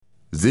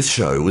This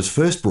show was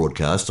first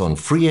broadcast on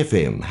Free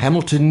FM,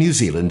 Hamilton, New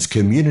Zealand's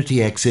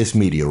community access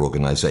media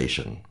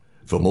organisation.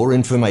 For more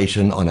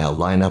information on our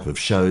lineup of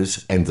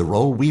shows and the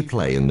role we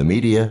play in the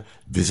media,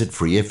 visit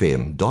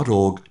freefm.org.nz.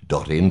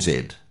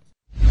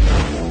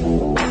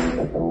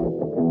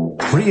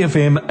 Free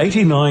FM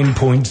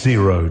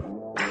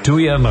 89.0,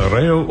 Tui ana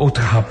reo o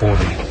te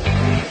hapori.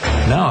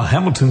 Now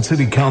Hamilton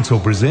City Council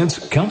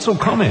presents Council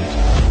Comment,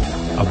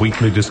 a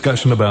weekly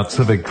discussion about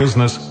civic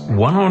business,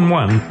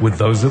 one-on-one with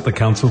those at the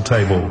council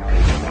table.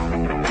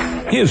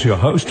 Here's your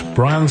host,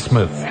 Brian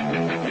Smith.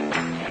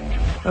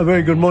 A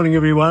very good morning,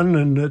 everyone,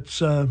 and it's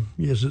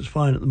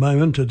fine at the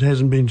moment. It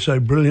hasn't been so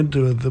brilliant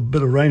with a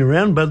bit of rain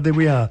around, but there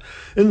we are.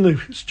 In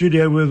the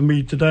studio with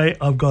me today,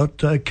 I've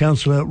got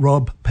Councillor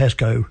Rob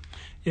Pascoe.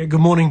 Yeah,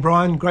 good morning,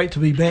 Brian. Great to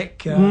be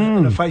back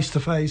in a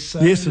face-to-face.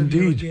 Yes,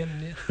 indeed.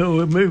 Again, yeah.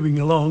 We're moving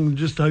along.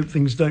 Just hope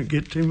things don't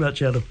get too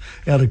much out of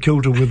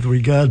kilter with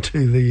regard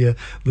to the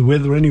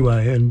weather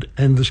anyway, and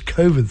this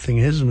COVID thing,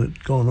 hasn't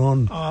it gone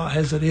on? Oh,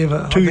 has it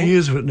ever? 2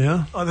 years of it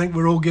now. I think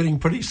we're all getting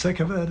pretty sick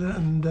of it,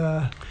 and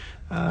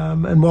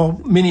while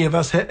many of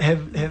us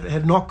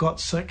have not got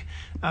sick,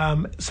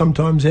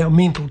 sometimes our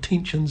mental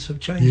tensions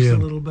have changed a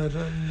little bit,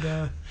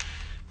 and.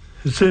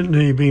 It's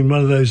certainly been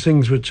one of those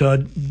things which I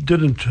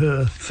didn't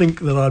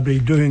think that I'd be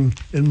doing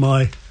in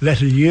my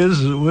latter years,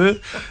 as it were,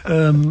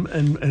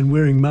 and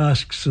wearing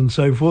masks and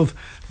so forth.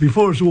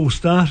 Before it all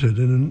started,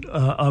 and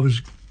I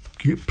was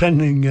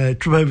planning a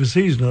trip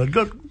overseas, and I'd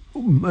got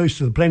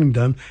most of the planning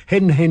done,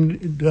 hadn't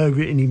handed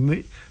over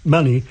any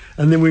money,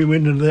 and then we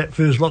went into that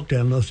first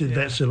lockdown, and I said,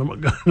 that's it, I'm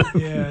not going over.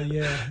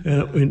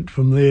 And it went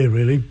from there,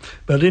 really.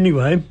 But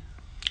anyway,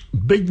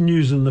 big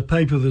news in the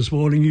paper this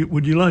morning.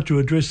 Would you like to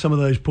address some of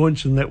those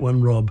points in that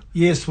one, Rob?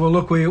 Yes, well,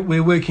 look,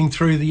 we're working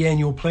through the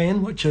annual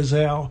plan, which is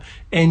our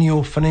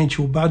annual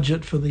financial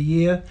budget for the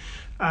year.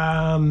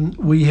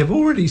 We have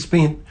already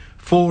spent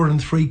 4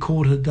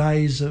 3/4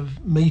 days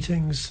of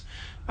meetings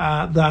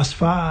thus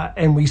far,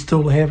 and we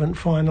still haven't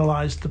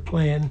finalised the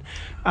plan.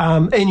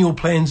 Annual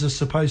plans are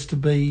supposed to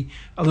be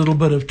a little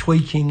bit of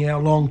tweaking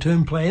our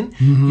long-term plan.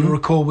 Mm-hmm. You'll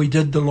recall we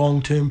did the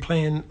long-term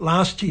plan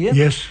last year,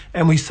 yes,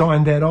 and we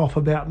signed that off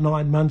about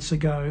 9 months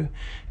ago.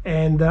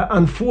 And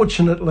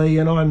unfortunately,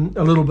 and I'm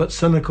a little bit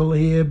cynical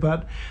here,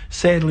 but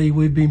sadly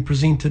we've been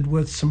presented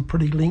with some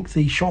pretty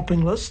lengthy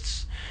shopping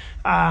lists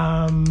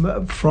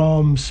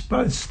from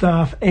both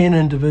staff and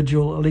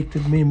individual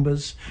elected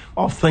members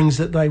of things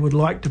that they would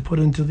like to put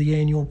into the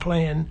annual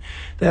plan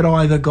that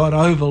either got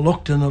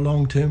overlooked in the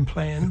long-term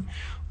plan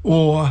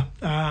or,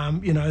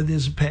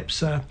 there's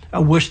perhaps a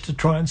wish to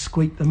try and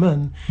squeak them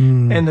in.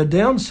 And the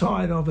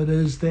downside of it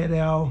is that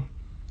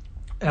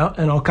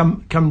and I'll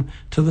come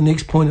to the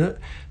next point.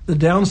 The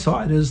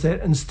downside is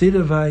that instead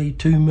of a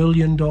 $2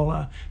 million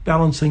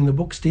balancing the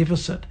books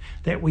deficit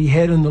that we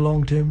had in the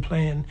long-term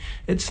plan,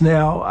 it's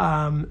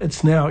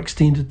now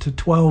extended to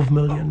 $12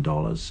 million.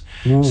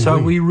 Ooh,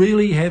 so we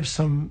really have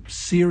some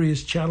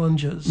serious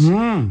challenges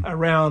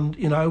around,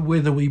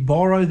 whether we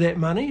borrow that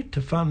money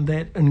to fund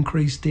that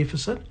increased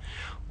deficit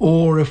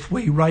or if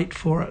we rate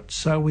for it.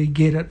 So we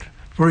get it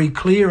very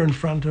clear in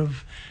front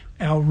of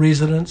our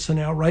residents and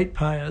our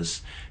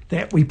ratepayers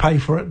that we pay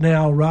for it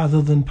now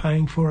rather than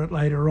paying for it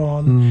later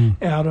on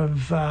out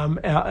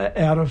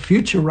of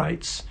future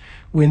rates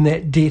when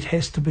that debt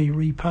has to be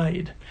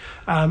repaid.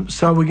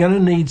 So we're going to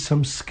need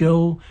some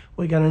skill.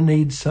 We're going to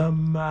need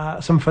some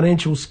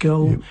financial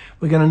skill. Yep.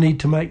 We're going to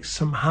need to make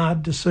some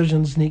hard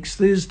decisions next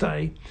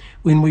Thursday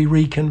when we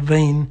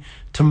reconvene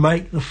to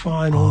make the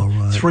final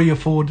 3 or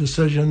 4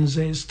 decisions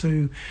as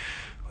to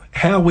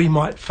how we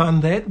might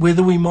fund that,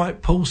 whether we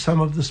might pull some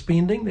of the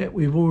spending that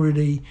we've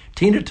already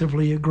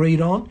tentatively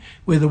agreed on,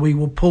 whether we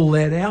will pull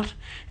that out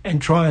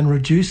and try and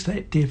reduce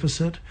that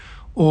deficit,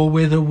 or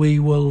whether we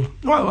will,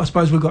 I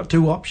suppose we've got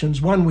 2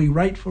 options. One, we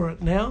rate for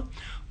it now,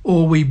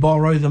 or we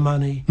borrow the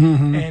money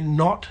and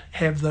not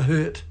have the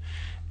hurt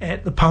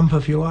at the pump,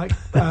 if you like,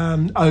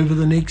 over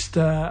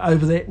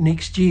that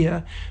next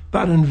year.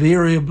 But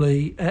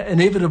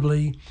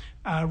inevitably,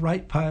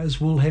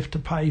 ratepayers will have to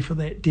pay for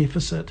that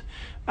deficit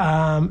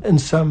in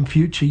some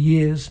future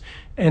years.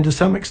 And to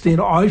some extent,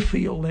 I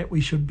feel that we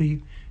should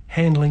be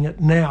handling it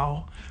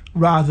now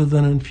rather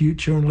than in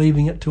future and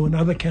leaving it to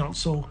another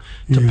council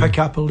to pick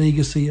up a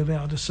legacy of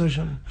our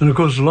decision. And of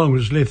course, the longer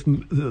it's left,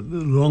 the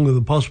longer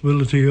the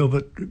possibility of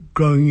it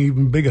growing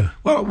even bigger.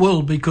 Well, it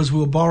will, because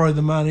we'll borrow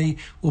the money,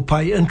 we'll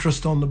pay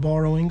interest on the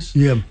borrowings.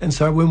 Yeah. And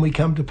so when we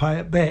come to pay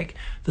it back,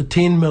 the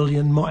 10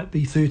 million might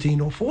be 13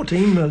 or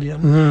 14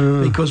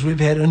 million because we've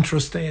had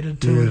interest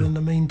added to it in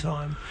the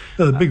meantime.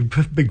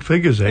 Big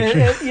figures,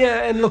 actually.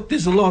 And look,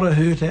 there's a lot of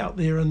hurt out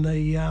there in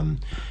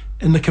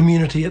the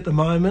community at the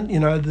moment.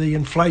 The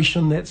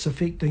inflation that's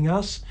affecting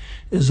us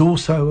is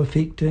also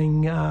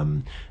affecting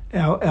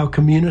our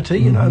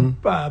community.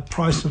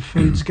 Price of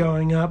food's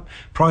going up,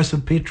 price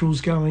of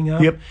petrol's going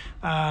up. Yep.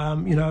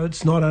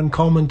 It's not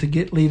uncommon to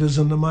get letters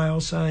in the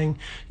mail saying,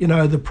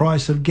 the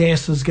price of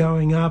gas is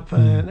going up,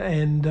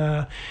 and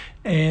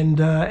and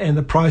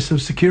the price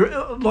of security,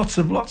 lots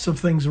of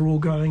things are all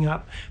going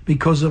up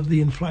because of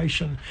the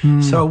inflation.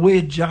 So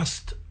we're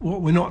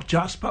not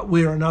just, but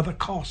we're another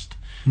cost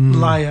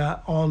layer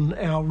on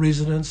our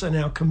residents and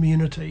our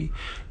community,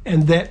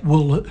 and that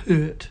will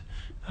hurt.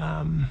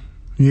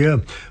 Yeah,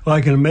 I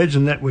can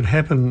imagine that would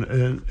happen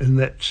in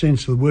that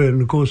sense of the word.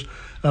 And of course,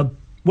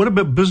 what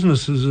about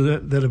businesses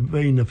that have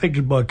been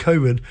affected by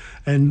COVID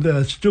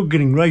and still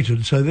getting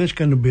rated? So that's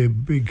going to be a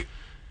big...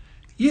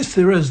 Yes,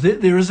 there is.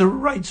 There is a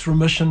rates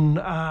remission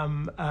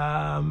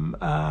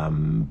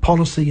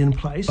policy in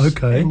place.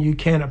 Okay. And you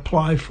can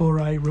apply for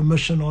a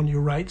remission on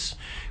your rates.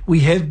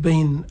 We have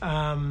been...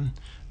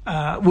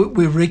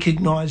 we've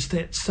recognised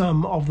that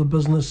some of the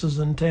businesses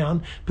in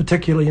town,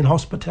 particularly in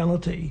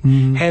hospitality,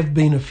 have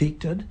been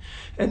affected,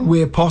 and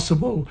where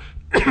possible,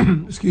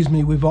 excuse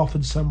me, we've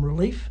offered some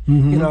relief,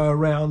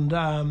 around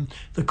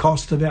the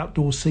cost of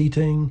outdoor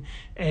seating,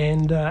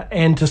 and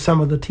to some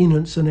of the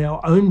tenants in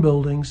our own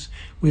buildings,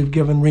 we've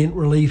given rent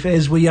relief.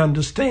 As we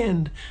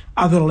understand,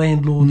 other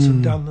landlords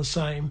have done the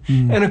same,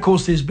 and of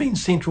course, there's been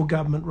central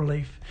government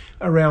relief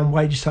around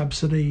wage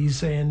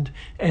subsidies and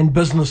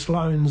business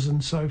loans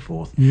and so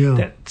forth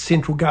that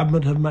central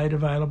government have made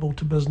available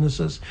to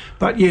businesses.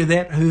 But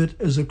that hurt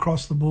is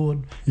across the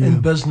board in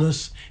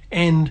business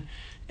and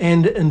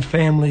in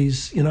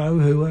families,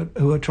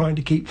 who are trying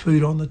to keep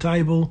food on the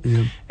table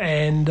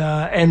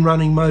and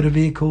running motor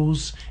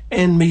vehicles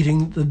and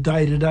meeting the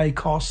day-to-day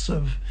costs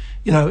of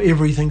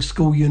everything,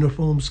 school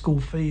uniforms,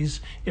 school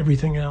fees,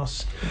 everything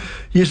else.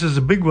 Yes, it's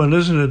a big one,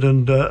 isn't it?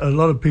 And a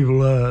lot of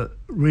people are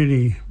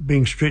really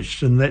being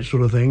stretched and that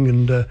sort of thing,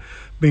 and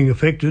being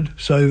affected.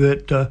 So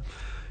that,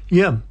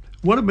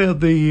 what about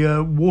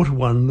the water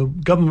one? The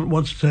government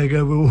wants to take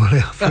over all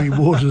our three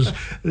waters.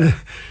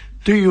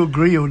 Do you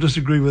agree or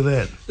disagree with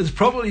that? It's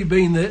probably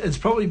been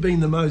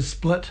the most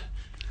split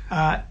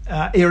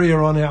area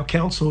on our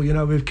council.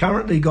 We've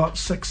currently got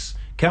 6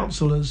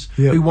 councillors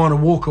who want to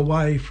walk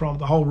away from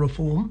the whole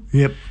reform.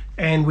 Yep.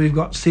 And we've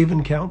got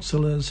 7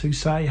 councillors who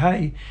say,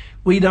 hey,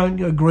 we don't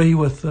agree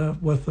with the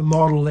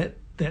model that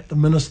the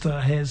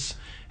minister has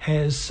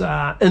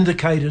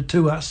indicated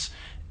to us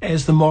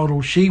as the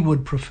model she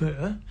would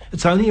prefer.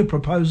 It's only a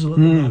proposal at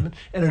the moment,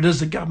 and it is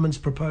the government's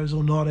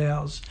proposal, not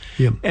ours.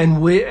 Yep.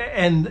 And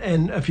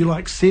and if you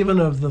like, 7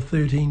 of the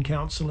 13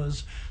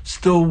 councillors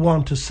still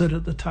want to sit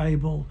at the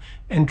table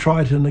and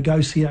try to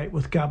negotiate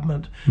with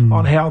government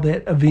on how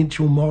that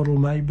eventual model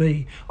may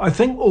be. I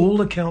think all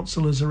the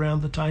councillors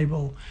around the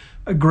table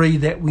agree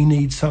that we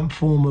need some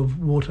form of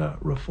water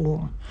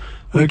reform.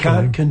 We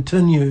can't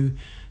continue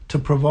to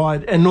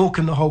provide, and nor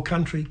can the whole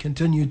country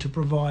continue to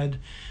provide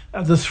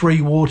the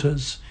 3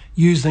 waters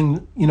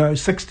using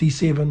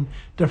 67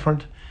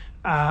 different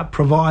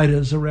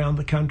providers around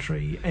the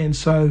country, and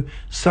so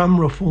some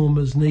reform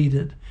is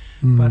needed.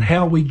 But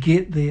how we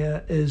get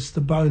there is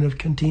the bone of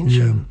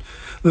contention.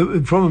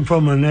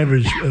 From an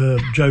average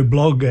Joe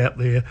Blog out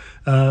there,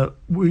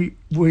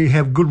 we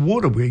have good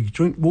water. We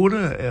drink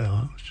water,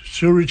 our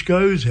sewerage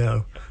goes,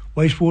 our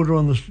wastewater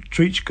on the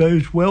streets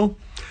goes well.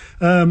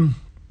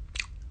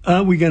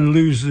 Are we going to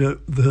lose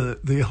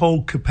the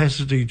whole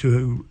capacity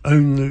to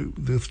own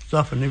the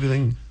stuff and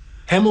everything?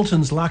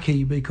 Hamilton's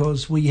lucky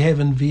because we have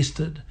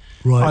invested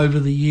over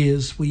the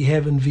years. We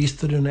have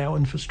invested in our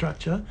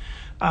infrastructure.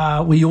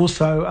 We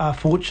also are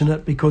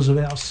fortunate because of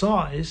our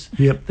size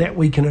that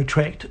we can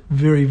attract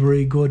very,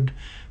 very good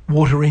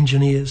water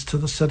engineers to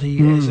the city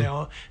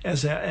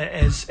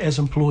as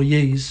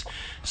employees.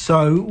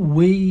 So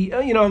we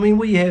have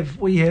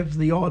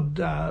the odd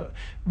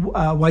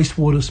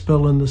wastewater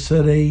spill in the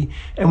city,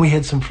 and we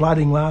had some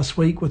flooding last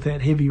week with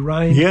that heavy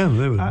rain. Yeah,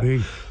 that was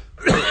big.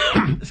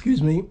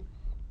 Excuse me.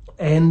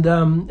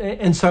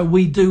 And so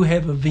we do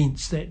have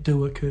events that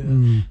do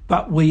occur,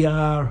 but we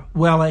are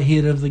well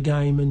ahead of the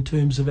game in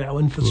terms of our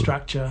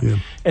infrastructure.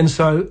 And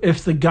so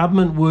if the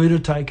government were to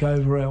take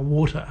over our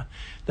water,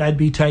 they'd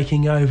be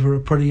taking over a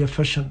pretty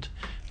efficient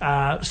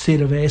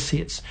set of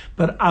assets.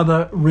 But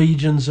other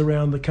regions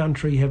around the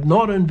country have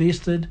not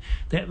invested,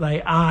 that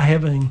they are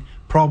having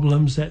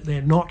problems, that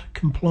they're not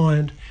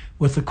compliant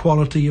with the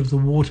quality of the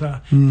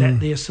water that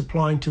they're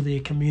supplying to their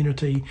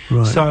community.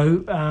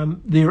 So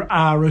there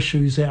are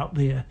issues out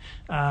there,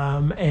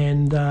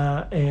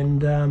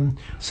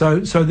 so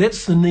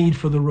that's the need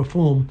for the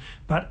reform.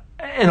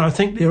 And I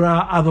think there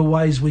are other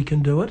ways we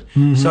can do it.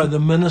 So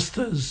the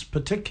minister's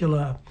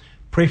particular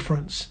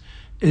preference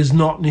is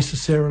not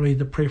necessarily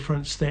the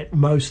preference that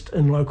most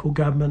in local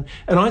government,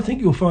 and I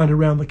think you'll find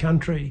around the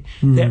country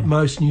that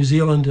most New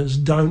Zealanders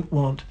don't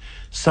want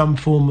some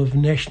form of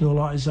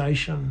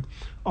nationalisation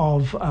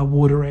of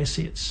water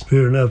assets.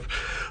 Fair enough.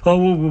 Oh,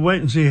 well, we'll wait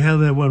and see how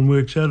that one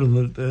works out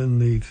in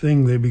the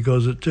thing there,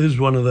 because it is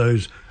one of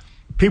those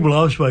people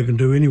I've spoken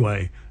to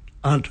anyway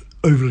aren't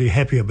overly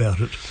happy about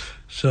it.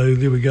 So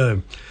there we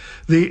go.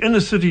 The inner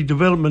city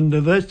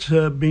development, that's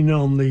been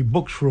on the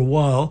books for a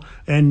while,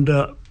 and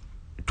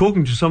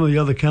talking to some of the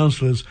other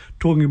councillors,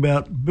 talking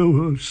about 6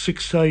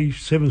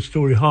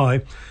 7-storey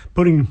high,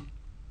 putting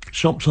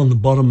shops on the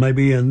bottom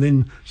maybe, and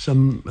then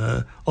some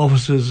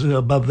offices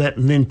above that,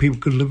 and then people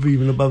could live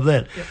even above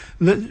that. Yep.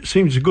 That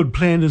seems a good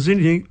plan. Has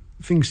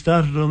anything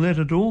started on that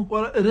at all?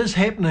 Well, it is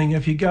happening.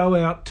 If you go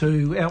out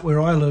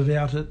where I live,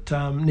 out at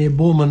near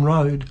Borman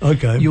Road,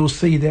 Okay. you'll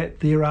see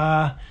that there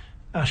are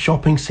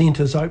shopping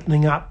centres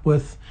opening up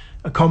with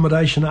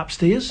accommodation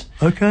upstairs.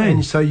 Okay.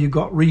 And so you've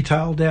got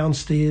retail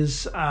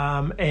downstairs,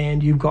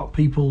 and you've got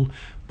people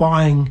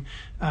buying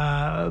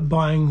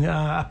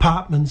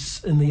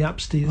apartments in the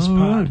upstairs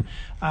part.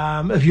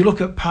 Right. If you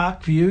look at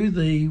Parkview,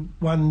 the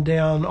one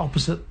down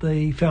opposite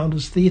the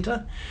Founders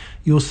Theatre,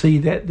 you'll see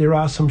that there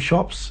are some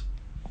shops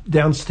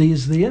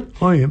downstairs there,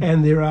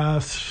 and there are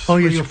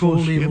three or four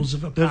levels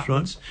of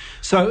apartments. That's right.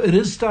 So it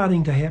is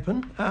starting to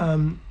happen.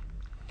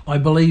 I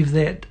believe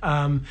that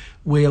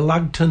where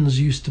Lugtons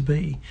used to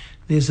be,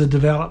 there's a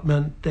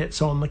development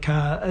that's on the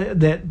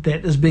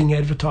that is being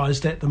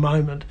advertised at the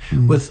moment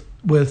with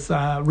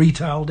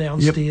retail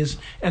downstairs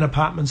and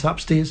apartments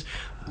upstairs.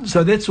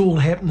 So that's all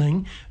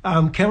happening.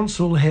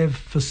 Council have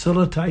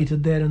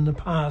facilitated that in the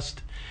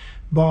past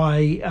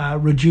by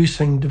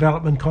reducing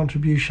development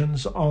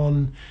contributions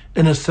on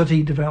inner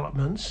city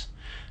developments.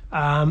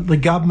 The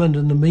government,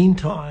 in the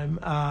meantime,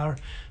 are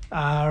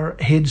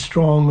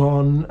headstrong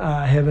on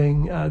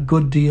having a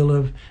good deal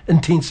of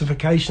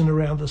intensification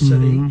around the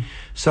city.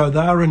 So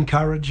they're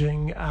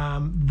encouraging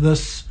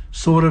this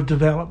sort of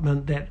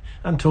development that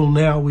until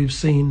now we've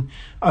seen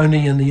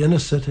only in the inner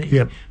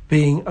city,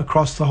 being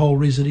across the whole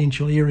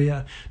residential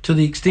area, to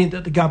the extent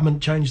that the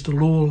government changed the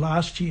law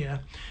last year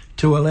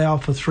to allow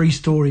for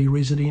 3-storey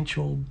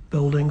residential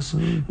buildings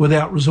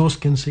without resource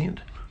consent.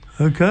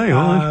 Okay.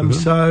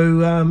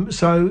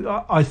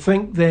 So I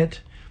think that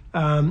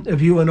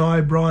if you and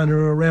I, Brian,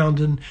 are around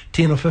in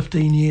 10 or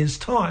 15 years'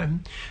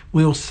 time,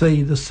 we'll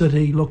see the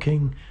city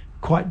looking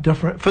quite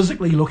different,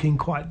 physically looking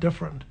quite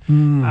different,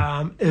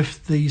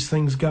 if these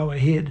things go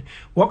ahead.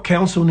 What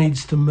council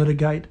needs to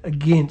mitigate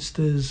against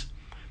is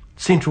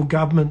central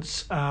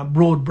government's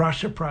broad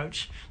brush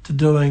approach to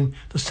doing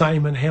the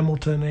same in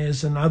Hamilton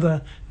as in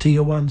other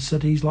tier 1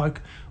 cities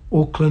like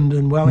Auckland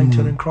and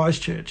Wellington and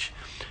Christchurch,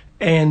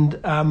 and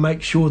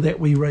make sure that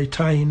we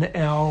retain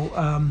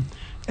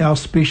our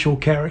special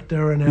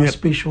character and our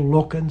special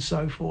look and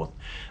so forth.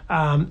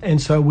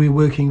 And so we're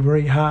working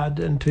very hard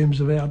in terms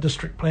of our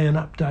district plan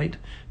update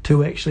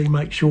to actually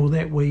make sure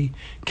that we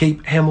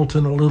keep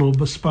Hamilton a little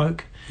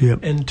bespoke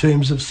in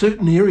terms of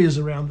certain areas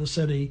around the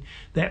city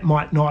that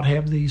might not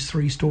have these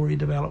 3-storey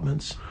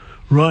developments.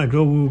 Right,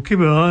 well, we'll keep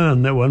an eye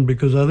on that one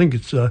because I think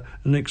it's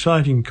an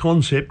exciting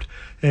concept,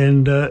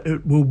 and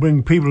it will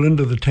bring people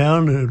into the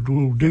town. It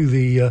will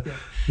do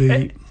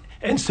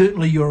and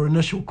certainly your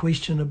initial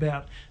question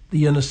about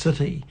the inner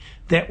city,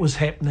 that was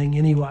happening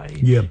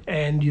anyway.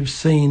 And you've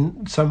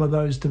seen some of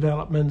those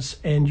developments,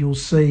 and you'll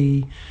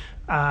see,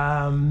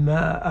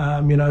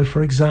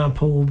 for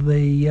example,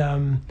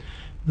 the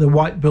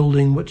white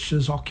building which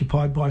is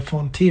occupied by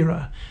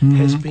Fonterra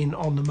has been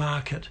on the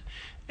market,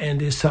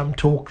 and there's some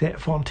talk that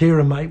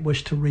Fonterra might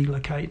wish to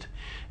relocate,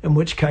 in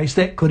which case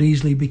that could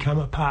easily become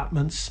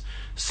apartments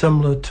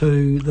similar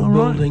to the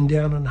building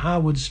down in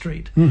Harwood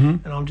Street.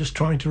 And I'm just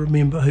trying to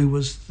remember who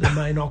was the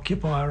main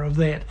occupier of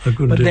that.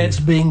 But that's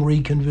being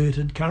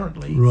reconverted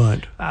currently.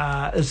 Right.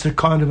 It's a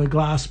kind of a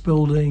glass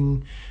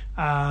building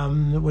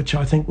which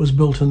I think was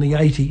built in the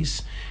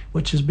 80s,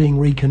 which is being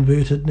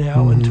reconverted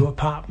now into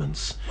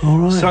apartments.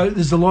 So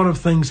there's a lot of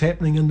things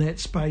happening in that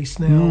space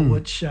now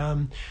which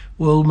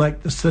will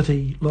make the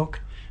city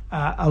look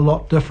a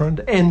lot different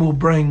and will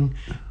bring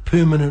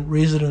permanent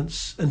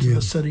residents into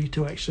the city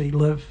to actually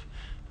live.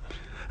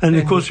 And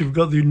of course you've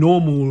got the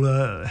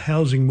normal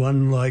housing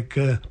one like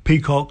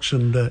Peacocks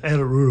and out at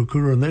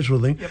Ruakura and that sort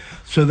of thing.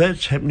 So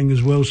that's happening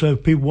as well. So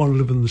if people want to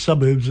live in the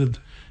suburbs,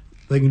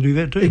 they can do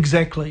that too.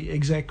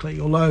 Exactly.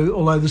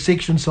 Although the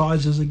section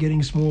sizes are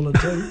getting smaller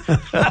too.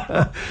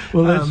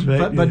 Well, that's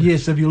right. But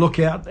yes, if you look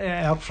out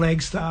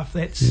Flagstaff,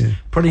 that's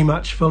pretty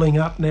much filling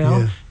up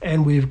now,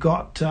 and we've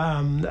got,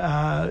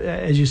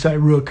 as you say,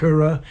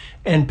 Ruakura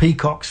and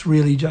Peacocks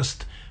really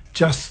just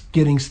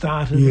getting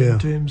started in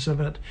terms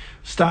of it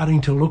starting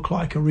to look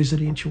like a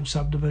residential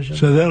subdivision.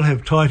 So they'll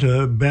have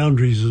tighter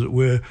boundaries, as it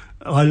were.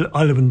 I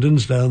live in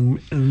Dinsdale,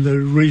 and there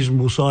are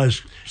reasonable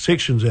sized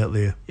sections out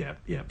there.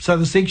 Yeah. So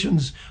the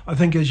sections, I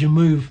think, as you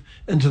move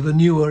into the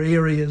newer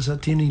areas, are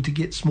tending to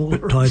get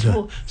smaller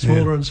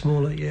and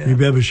smaller. Yeah. You'll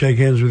be able to shake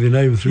hands with your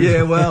neighbour through.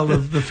 Yeah. Well,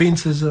 the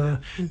fences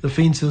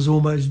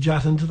almost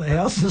jut into the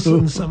houses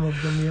in some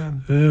of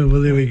them.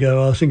 Well, there we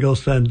go. I think I'll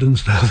stay in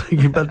Dinsdale.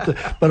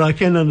 But I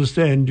can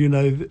understand,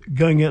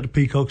 going out to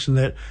Peacocks and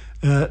that.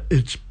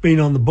 It's been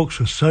on the books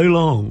for so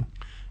long,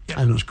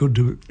 and it's good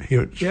to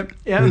hear it.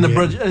 And the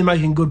bridge, and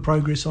making good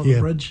progress on the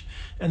bridge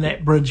and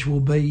that bridge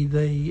will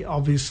be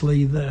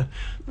obviously the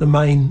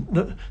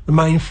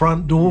main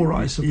front door,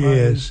 I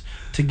suppose,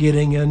 to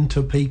getting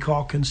into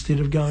Peacock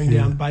instead of going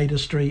down Bader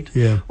Street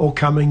or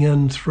coming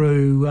in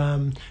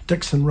through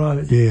Dixon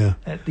Road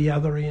at the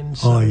other end.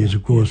 So, yes,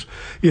 of course.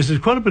 Yes, there's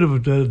quite a bit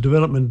of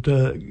development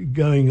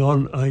going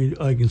on.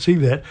 I can see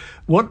that.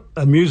 What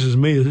amuses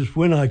me is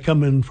when I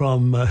come in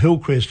from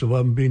Hillcrest, if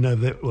I've been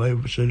over that way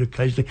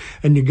occasionally,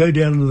 and you go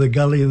down into the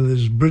gully and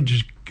there's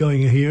bridges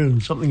going here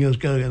and something else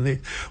going on there.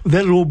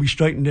 That'll all be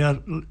straightened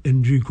out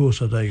in due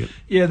course, I take it.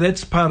 Yeah,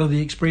 that's part of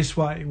the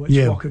expressway, which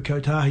Waka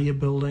Kotahi are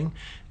building.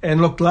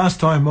 And look, last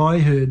time I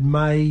heard,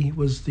 May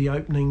was the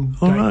opening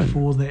date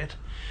for that.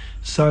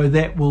 So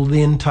that will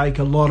then take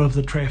a lot of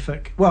the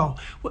traffic. Well,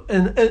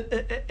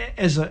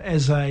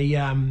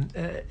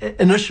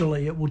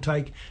 initially it will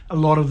take a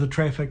lot of the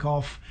traffic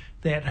off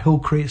that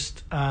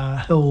Hillcrest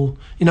hill,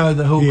 the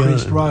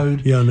Hillcrest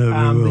Road,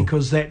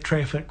 because that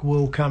traffic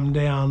will come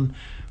down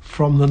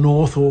from the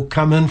north or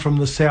come in from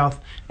the south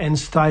and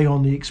stay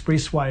on the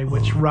expressway,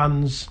 which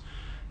runs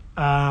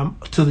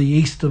to the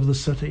east of the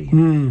city,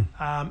 and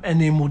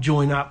then we'll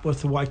join up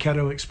with the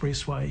Waikato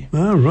Expressway.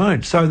 Oh,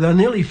 right. So they're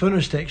nearly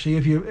finished, actually.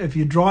 If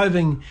you're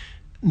driving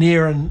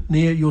near,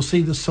 you'll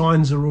see the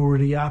signs are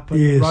already up and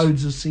the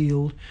roads are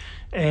sealed.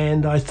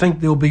 And I think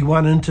there'll be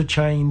one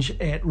interchange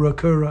at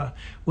Ruakura,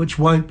 which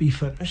won't be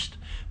finished,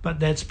 but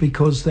that's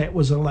because that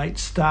was a late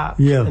start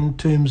in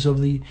terms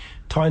of the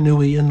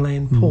Tainui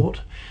Inland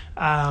Port.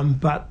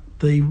 But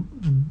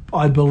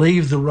I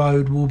believe the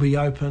road will be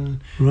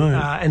open,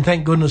 and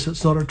thank goodness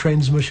it's not a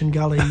transmission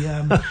gully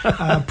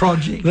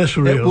project. That's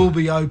real. It will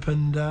be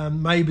opened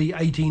maybe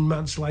 18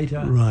 months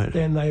later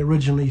than they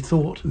originally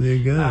thought. There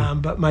you go.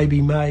 But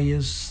maybe May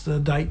is the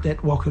date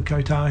that Waka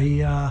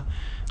Kotahi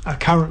are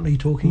currently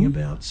talking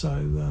about.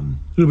 So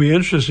it'll be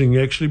interesting,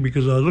 actually,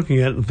 because I was looking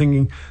at it and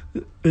thinking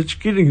it's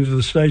getting to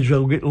the stage where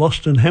they'll get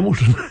lost in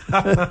Hamilton.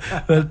 But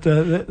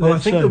I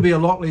think there'll be a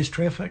lot less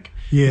traffic.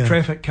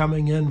 Traffic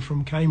coming in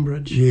from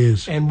Cambridge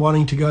and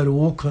wanting to go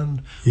to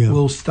Auckland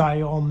will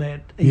stay on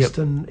that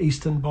eastern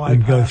bypass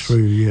and go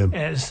through,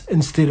 as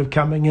instead of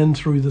coming in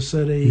through the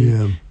city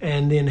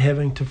and then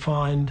having to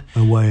find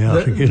a way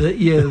out again.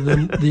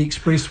 the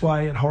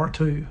expressway at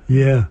Horatu.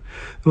 Yeah,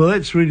 well,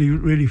 that's really,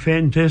 really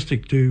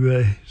fantastic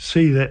to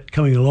see that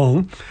coming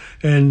along,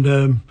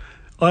 and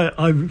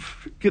I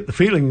get the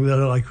feeling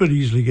that I could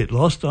easily get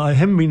lost. I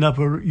haven't been up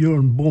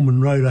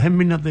Ewan-Borman Road. I haven't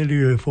been up that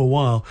area for a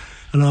while,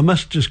 and I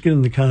must just get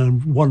in the car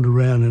and wander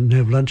around and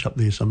have lunch up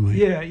there somewhere.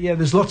 Yeah.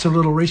 There's lots of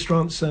little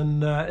restaurants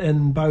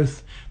in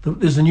both.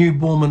 There's a new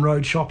Borman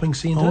Road shopping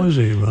centre. Oh, is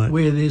there? Right.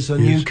 Where there's a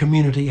new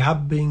community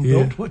hub being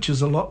built, which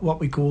is what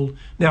we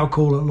now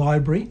call a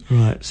library.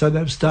 Right. So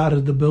they've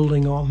started the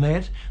building on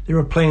that. There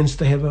are plans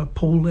to have a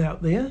pool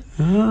out there,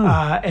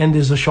 and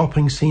there's a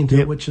shopping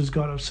centre which has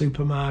got a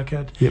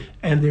supermarket,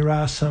 and there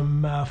are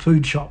some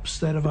food shops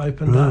that have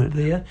opened up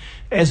there,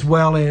 as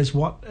well as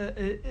what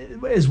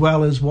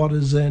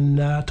is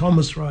in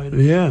Thomas Road,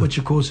 which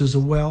of course is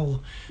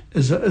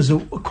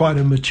quite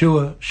a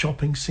mature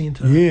shopping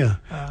centre. Yeah.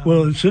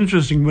 Well, it's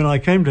interesting. When I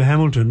came to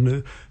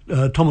Hamilton,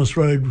 Thomas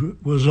Road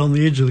was on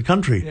the edge of the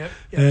country,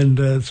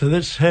 and so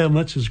that's how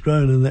much it's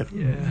grown in that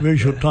very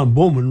short time.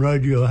 Borman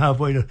Road, you're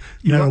halfway to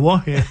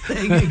Narrawahia.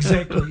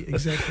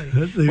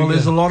 Exactly. Well,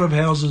 there's a lot of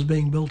houses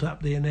being built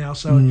up there now,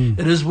 so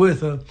it is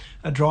worth a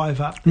drive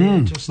up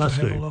there just to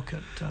have a look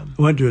at. I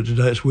won't do it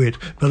today; it's wet,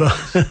 but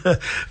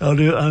I'll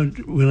do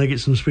it when I get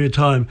some spare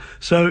time.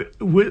 So,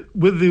 with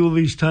all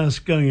these tasks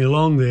going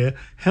along there,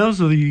 how's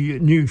the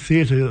new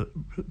theatre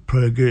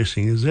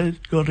progressing? Has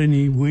that got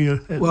anywhere?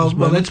 Well,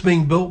 that's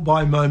being built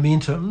by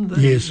Momentum,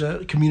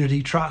 the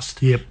community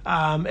trust.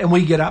 And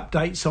we get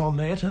updates on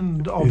that,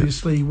 and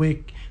obviously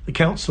the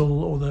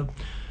council or the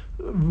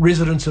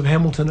residents of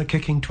Hamilton are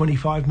kicking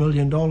 $25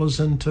 million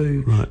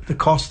into the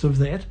cost of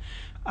that.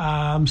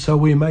 So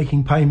we're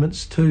making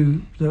payments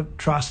to the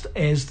trust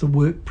as the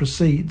work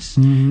proceeds.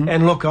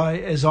 And look, I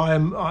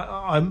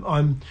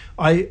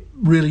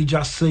really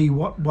just see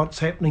what's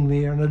happening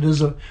there, and it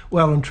is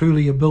well and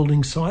truly a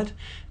building site,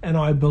 and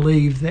I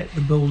believe that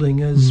the building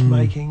is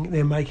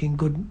making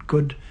good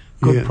progress.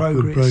 Good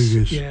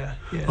progress. Yeah.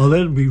 Oh,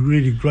 that'd be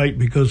really great,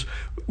 because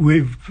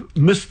we've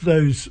missed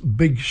those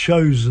big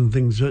shows and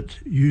things that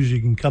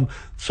usually can come.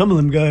 Some of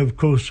them go, of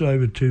course,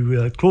 over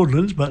to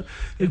Claudelands, but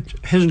it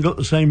hasn't got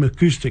the same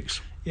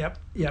acoustics. Yep,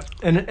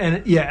 and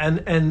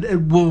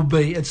it will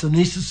be. It's a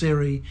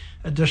necessary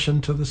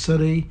addition to the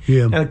city.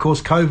 And of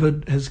course,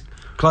 COVID has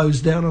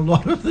closed down a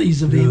lot of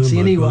these events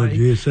anyway. God,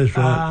 yes, that's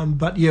right.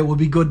 But it would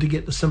be good to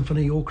get the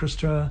symphony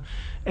orchestra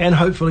and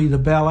hopefully the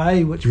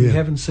ballet, which we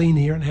haven't seen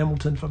here in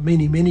Hamilton for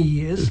many, many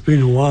years. It's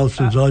been a while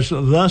since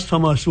the last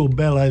time I saw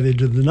ballet, they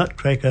did the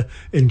Nutcracker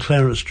in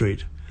Clarence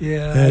Street.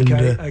 Yeah, and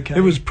okay.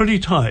 it was pretty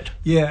tight.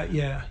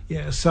 Yeah.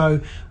 So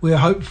we're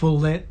hopeful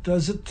that,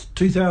 is it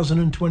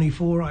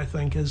 2024, I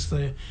think, is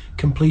the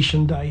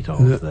completion date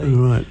of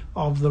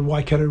the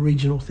Waikato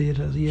Regional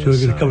Theatre. Yeah, so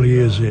we've got a couple of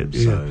years yet.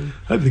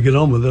 Hope they get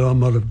on with it. I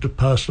might have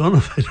passed on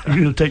if it's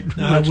going to take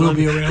much we'll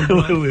longer. be around.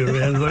 We'll be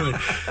around, won't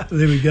we?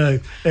 There we go.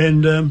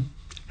 And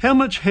how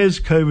much has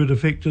COVID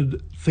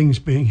affected things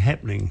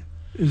happening?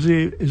 Is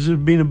there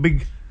been a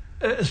big...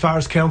 As far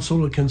as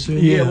council are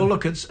concerned, well,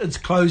 look, it's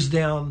closed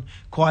down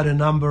quite a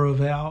number of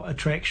our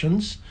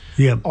attractions,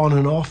 on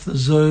and off, the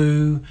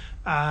zoo,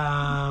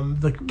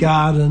 the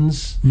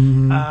gardens,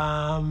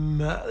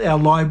 our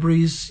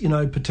libraries,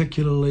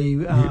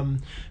 particularly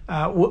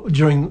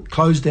during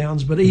close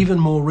downs, but even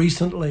more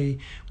recently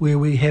where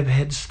we have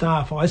had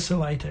staff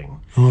isolating.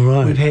 All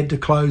right. We've had to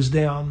close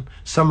down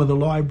some of the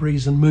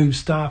libraries and move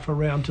staff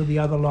around to the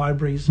other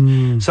libraries.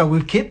 So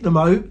we've kept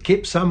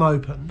some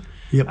open.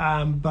 Yep.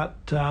 But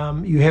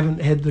you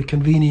haven't had the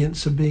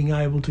convenience of being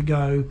able to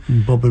go.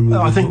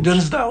 I think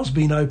Dinsdale's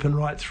been open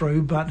right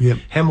through, but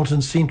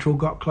Hamilton Central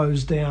got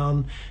closed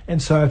down,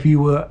 and so if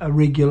you were a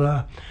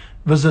regular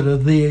visitor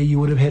there, you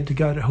would have had to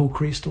go to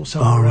Hillcrest or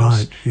somewhere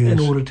else in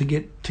order to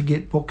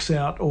get books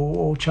out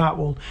or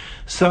Chartwell.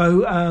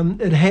 So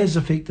it has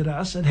affected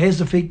us. It has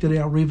affected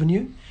our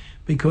revenue,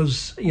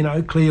 because,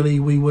 clearly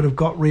we would have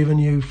got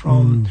revenue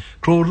from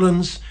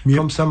Claudelands,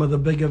 from some of the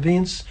big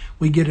events.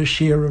 We get a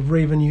share of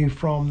revenue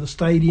from the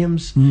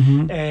stadiums,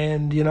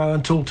 and,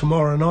 until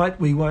tomorrow night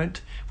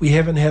we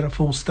haven't had a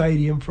full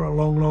stadium for a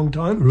long, long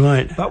time.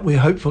 Right. But we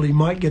hopefully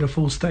might get a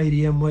full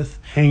stadium with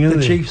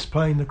the Chiefs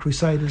playing the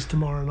Crusaders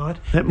tomorrow night.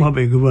 That might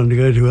be a good one to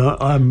go to.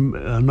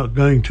 I'm not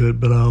going to it,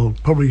 but I'll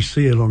probably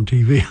see it on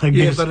TV, I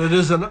guess. Yeah, but it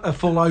is a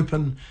full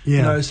open,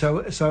 so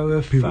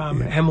if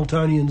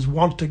Hamiltonians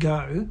want to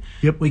go,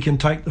 we can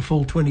take the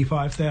full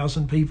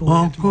 25,000 people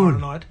there tomorrow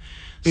night.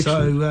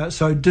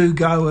 So do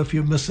go if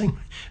you're missing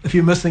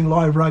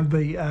live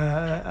rugby,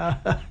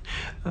 and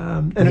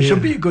it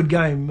should be a good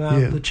game.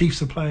 The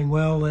Chiefs are playing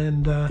well,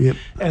 and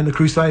the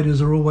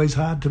Crusaders are always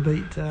hard to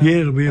beat.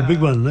 It'll be a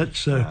big one.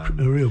 That's a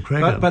real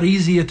cracker. But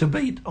easier to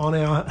beat on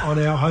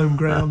our home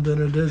ground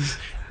than it is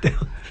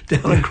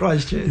down in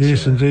Christchurch.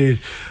 Yes, indeed.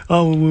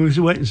 Oh, well,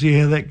 we'll wait and see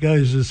how that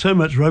goes. There's so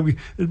much rugby.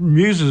 It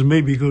amuses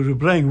me because we're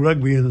playing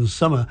rugby in the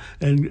summer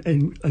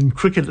and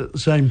cricket at the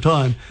same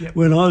time.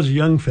 When I was a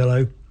young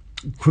fellow,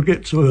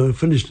 cricket sort of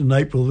finished in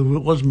April. There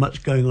wasn't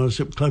much going on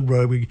except club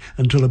rugby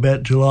until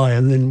about July,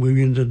 and then we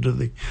went into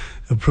the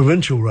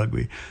provincial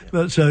rugby.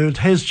 But so it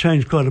has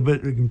changed quite a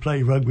bit. We can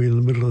play rugby in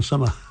the middle of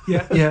summer.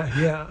 Yeah.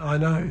 I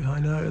know.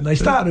 And they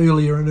start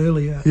earlier and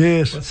earlier.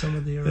 Yes. With some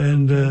of their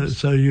and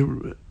so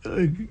you're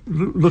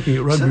looking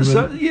at rugby.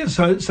 So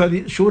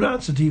the short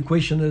answer to your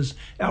question is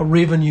our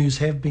revenues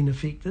have been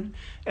affected,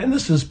 and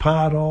this is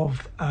part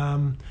of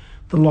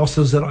the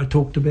losses that I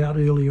talked about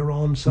earlier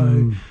on.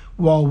 So.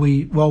 While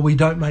we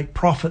don't make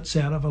profits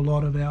out of a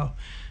lot of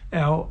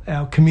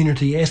our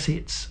community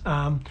assets,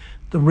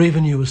 the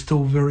revenue is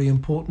still very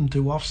important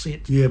to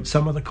offset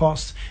some of the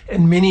costs,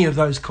 and many of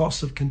those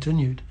costs have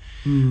continued.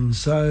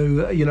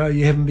 So you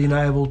haven't been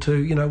able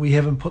to, we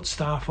haven't put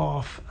staff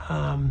off.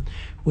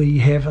 We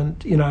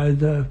haven't,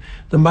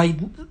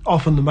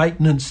 often the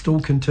maintenance still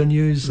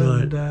continues,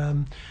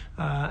 and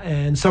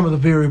some of the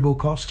variable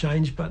costs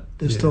change, but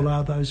there still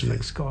are those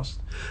fixed costs.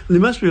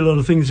 There must be a lot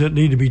of things that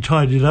need to be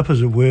tidied up,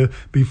 as it were,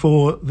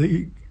 before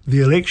the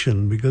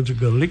election, because we've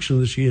got an election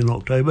this year in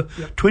October,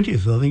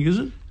 20th, I think, is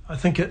it? I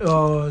think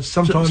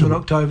sometime in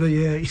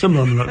October,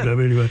 Sometime in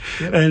October, anyway.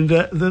 And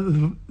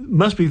there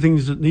must be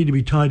things that need to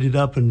be tidied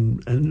up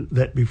and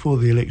that before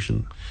the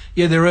election.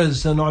 Yeah, there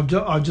is, and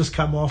I've just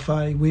come off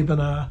a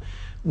webinar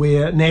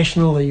where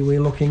nationally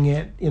we're looking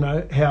at,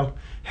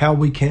 how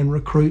we can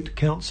recruit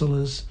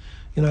councillors,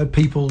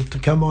 people to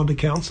come onto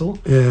council.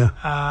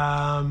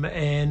 And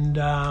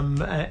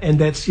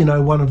that's,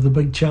 one of the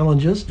big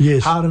challenges.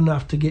 Yes. Hard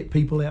enough to get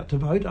people out to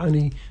vote.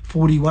 Only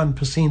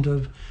 41%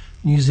 of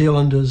New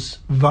Zealanders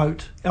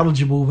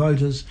eligible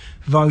voters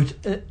vote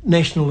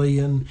nationally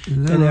in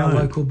our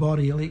local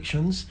body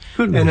elections.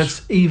 Goodness. And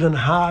it's even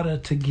harder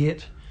to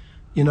get,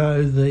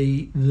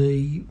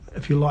 the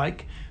if you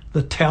like,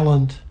 the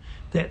talent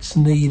that's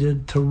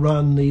needed to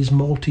run these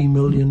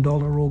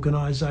multi-million-dollar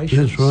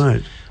organisations. That's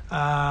right.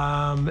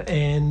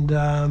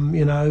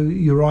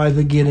 You're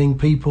either getting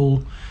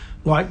people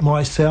like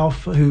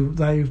myself who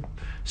they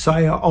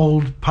say are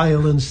old,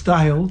 pale and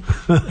stale,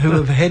 who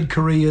have had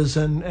careers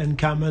and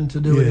come in to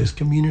do it as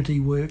community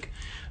work,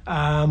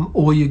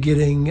 or you're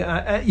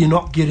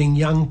not getting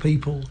young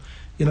people,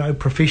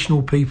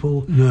 professional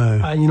people.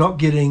 No. You're not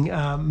getting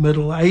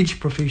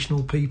middle-aged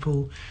professional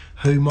people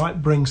who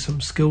might bring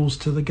some skills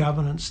to the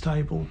governance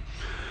table.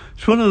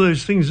 It's one of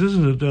those things,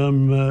 isn't it?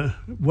 I'm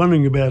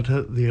wondering about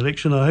the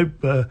election. I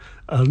hope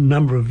a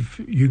number of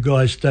you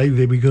guys stay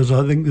there, because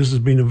I think this has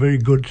been a very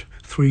good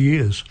 3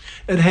 years.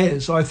 It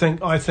has. I think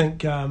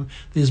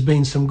there's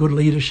been some good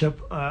leadership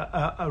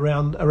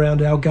around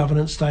our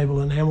governance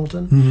table in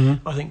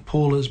Hamilton. I think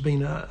Paul has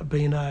been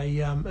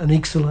an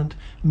excellent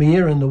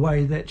mayor in the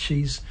way that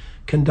she's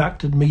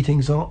conducted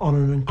meetings on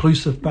an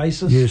inclusive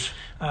basis. Yes.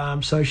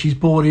 So she's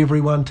brought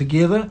everyone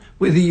together,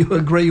 whether you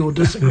agree or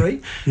disagree.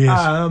 Yes.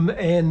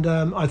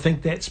 I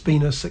think that's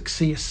been a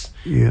success.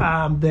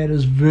 Yeah. That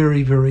is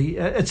very, very.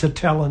 It's a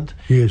talent.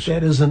 Yes.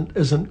 That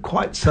isn't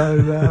quite so.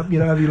 If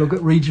you look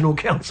at regional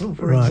council,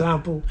 for Right.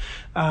 example,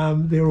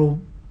 they're all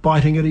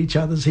biting at each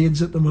other's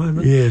heads at the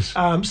moment. Yes.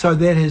 So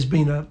that has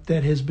been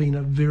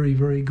a very,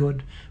 very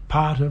good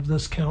part of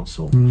this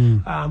council.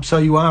 So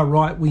you are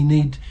right. We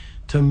need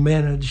to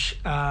manage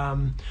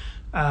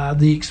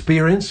the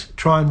experience,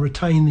 try and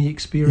retain the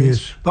experience,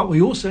 Yes. but we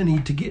also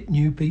need to get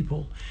new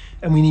people,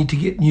 and we need to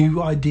get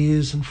new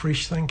ideas and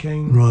fresh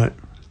thinking. Right.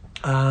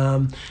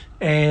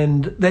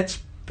 And that's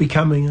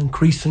becoming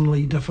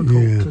increasingly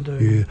difficult to do.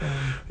 Yeah.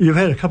 You've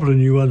had a couple of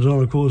new ones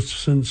on, of course,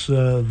 since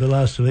the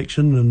last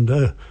election,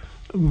 and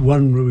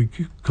one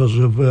because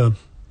of the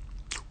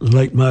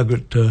late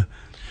Margaret.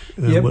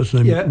 What's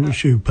his name?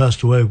 She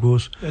passed away, of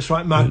course. That's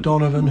right, Mark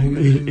Donovan.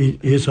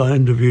 Yes, I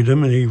interviewed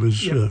him, and he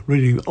was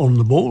really on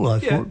the ball. I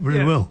thought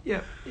very well. Yeah.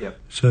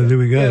 So there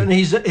we go. Yeah, and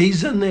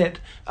he's in that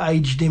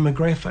age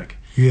demographic.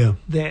 Yeah.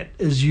 That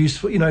is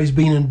useful. He's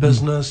been in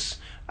business.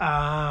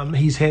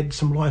 He's had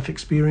some life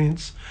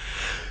experience.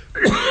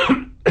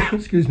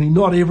 Excuse me.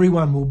 Not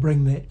everyone will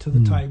bring that to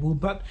the table,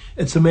 but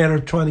it's a matter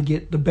of trying to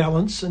get the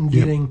balance and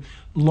getting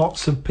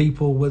lots of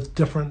people with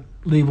different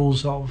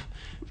levels of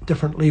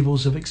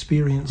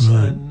experience,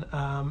 right.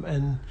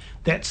 and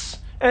that's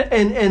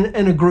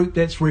and a group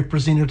that's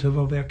representative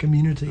of our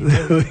community.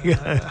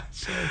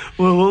 Well,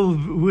 we'll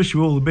wish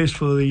you all the best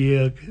for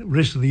the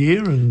rest of the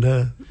year, and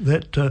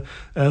that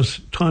our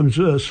time's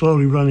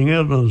slowly running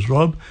out on us,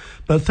 Rob.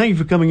 But thank you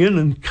for coming in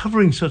and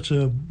covering such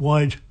a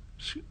wide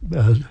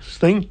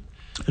thing.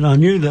 And I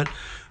knew that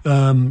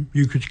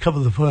you could cover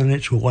the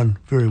financial one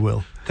very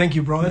well. Thank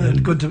you, Brian. And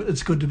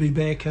it's good to be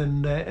back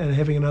and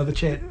having another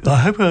chat. I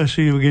hope I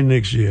see you again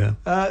next year.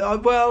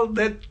 Well,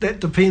 that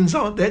depends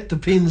on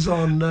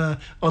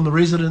the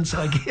residents,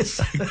 I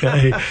guess.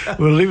 Okay,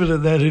 we'll leave it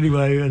at that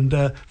anyway. And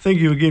thank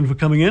you again for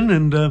coming in,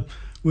 and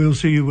we'll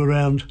see you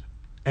around.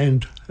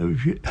 And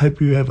hope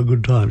you have a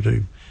good time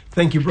too.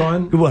 Thank you,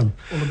 Brian. Good one.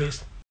 All the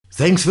best.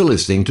 Thanks for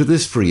listening to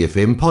this Free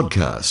FM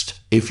podcast.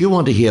 If you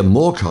want to hear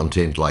more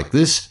content like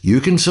this,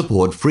 you can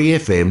support Free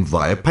FM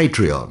via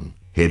Patreon.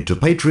 Head to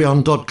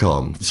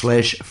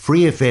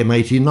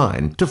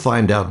patreon.com/freefm89 to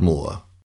find out more.